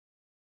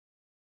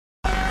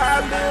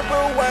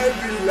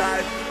wavy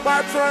life.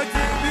 My trunk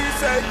keep me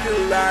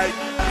shaking like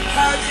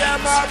I got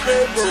my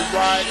paper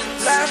right.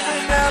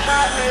 Laughing at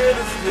my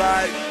haters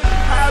like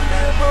I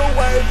live a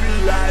wavy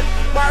life.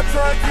 My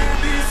trunk keep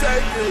me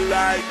shaking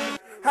like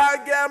I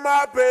got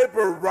my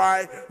paper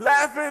right.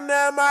 Laughing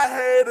at my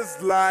haters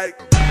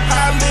like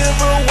I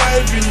live a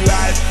wavy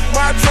life.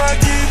 My trunk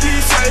keep me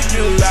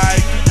shaking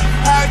like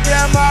I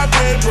got my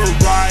paper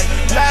right.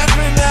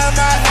 Laughing at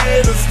my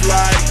haters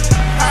like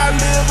I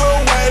live a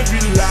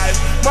wavy life.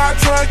 My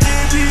trunk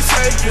keep me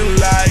shaking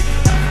like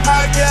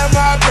I got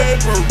my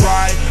paper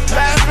right.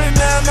 Laughing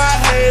at my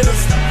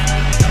haters.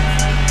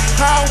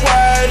 I'm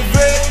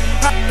wavy.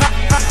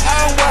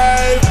 I'm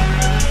wavy.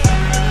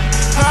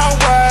 I'm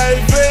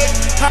wavy.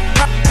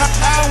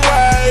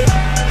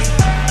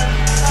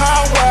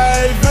 I'm wavy. I'm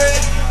wavy.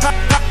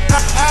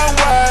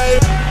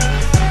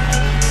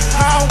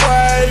 I'm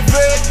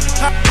wavy.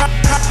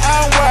 I'm wavy.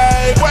 I'm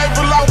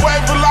wavy.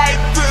 Wavy like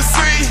the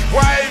sea.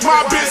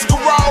 My bitch can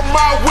roll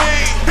my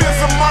weed. Here's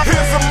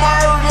a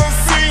murder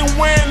scene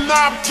when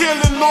I'm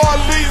killing all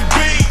these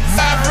beats.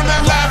 Laughing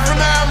at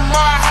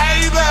my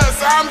haters.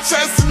 I'm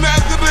chasing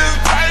after this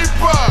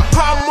paper.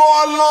 I'm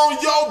all on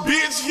your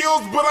bitch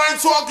heels, but I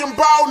ain't talking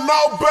about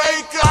no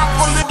baker. I'm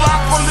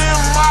in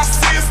my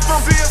system.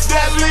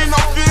 That lean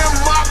up in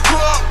my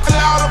cup.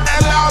 Loud up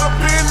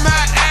in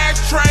that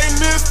ashtray.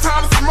 This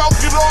time to smoke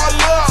it all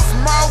up.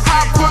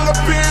 I pull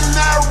up in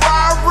that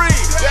Rari.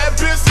 That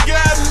bitch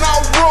got no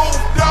roof.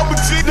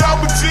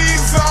 Double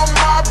G's on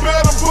my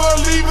better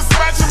believe it's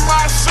matching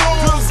my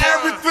shoes.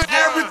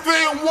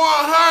 Everything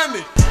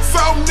 100.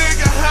 So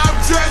nigga, I'm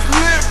just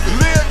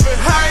living.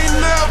 I ain't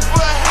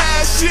never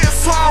had shit,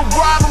 so I'm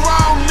riding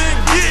around and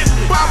getting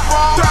it.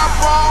 Top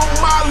on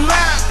my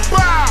lap,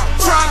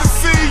 trying to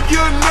see you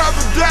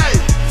another day.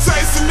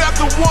 Chasing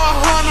after 100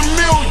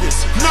 million,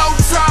 no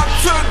time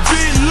to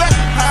delay.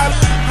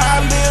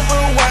 I live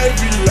a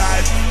wavy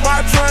life.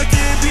 My trunk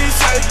keep me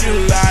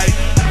shaking like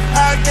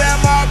I got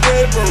my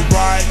paper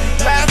right.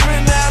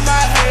 Laughing at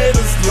my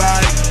haters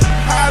like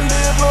I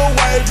live a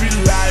wavy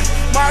life.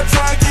 My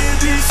trunk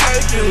keep me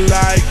shaking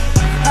like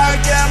I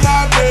got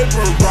my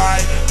paper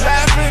right.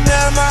 Laughing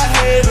at my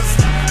haters.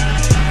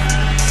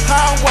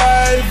 I'm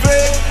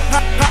wavy.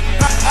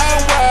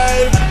 I'm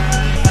wavy.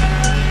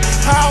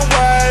 I'm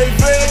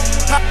wavy.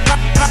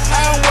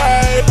 I'm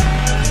wavy.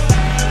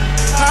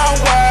 I'm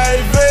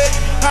wavy.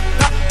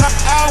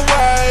 I'm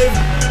wavy.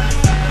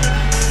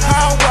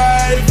 I'm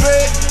wavy.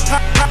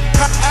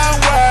 I'm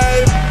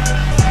wavy.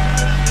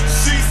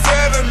 She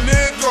said a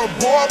nigga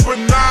boy, but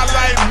not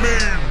like me.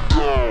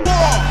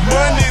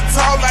 Money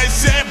talk like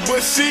shit,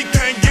 but she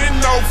can't get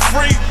no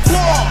free.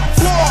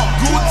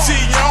 Gucci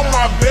on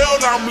my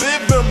belt, I'm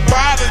living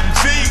by the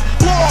G.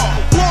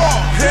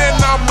 And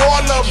I'm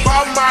all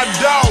about my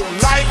dough,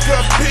 like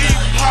a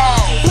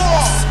peephole.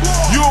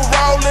 You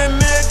rollin',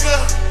 nigga?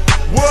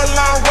 Well,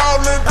 I'm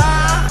rollin'.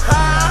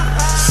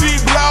 She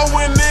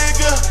blowin',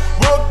 nigga?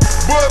 But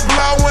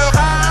blowin'.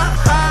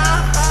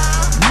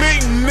 Me,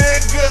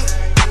 nigga?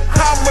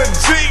 I'm a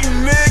G,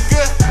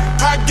 nigga.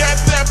 I got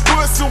that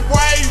pussy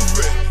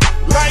wavy,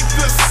 like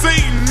the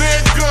sea,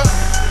 nigga.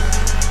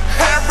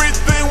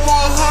 Everything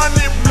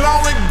 100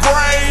 blowing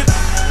grade.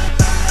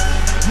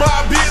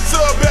 My bitch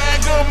a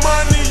bag of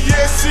money,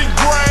 yeah, she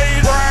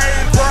grade.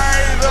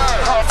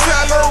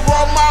 Tell her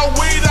on my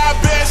weed, I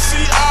bet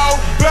she all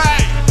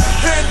back.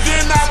 And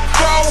then I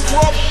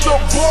throw up the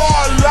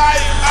ball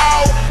like,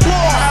 oh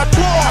boy.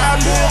 I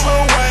live a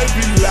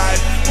wavy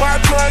life. My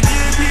trunk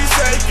keep me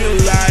shaking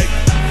like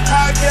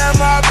I got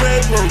my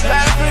paper.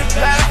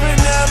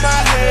 Laughing at my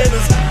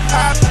haters.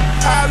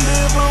 I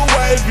live a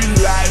wavy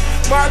life.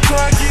 My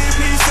trunk keep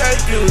me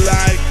shaking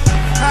like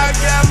I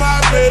got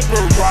my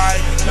paper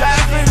right.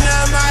 Laughing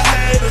at my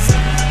haters.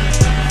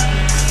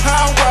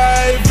 I'm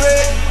wavy.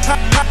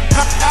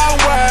 I'm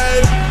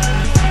wavy.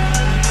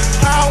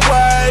 I'm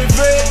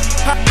wavy.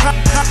 I'm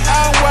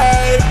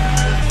wavy.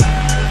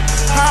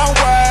 I'm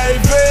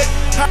wavy.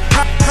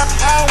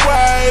 I'm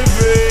wavy.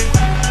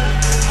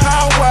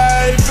 I'm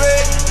wavy.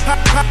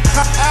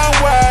 I'm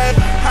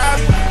wavy.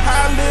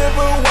 I live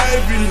a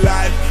wavy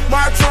life.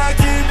 My trunk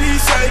keep me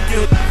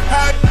shaking.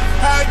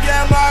 I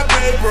got my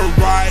paper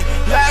right.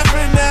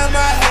 Laughing at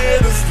my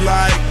haters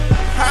like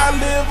I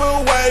live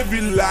a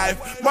wavy life.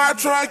 My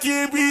trunk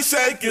keep me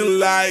shaking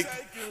like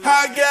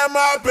I got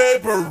my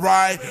paper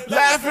right.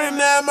 Laughing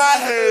at my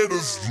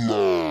haters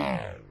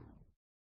like